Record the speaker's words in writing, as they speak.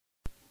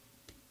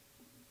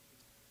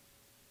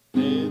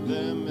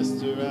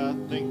mister,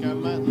 I think I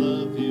might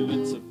love you.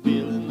 It's a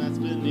feeling that's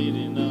been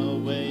eating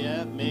away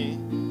at me.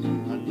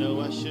 I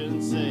know I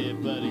shouldn't say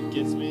it, but it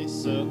gets me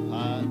so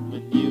hot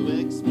when you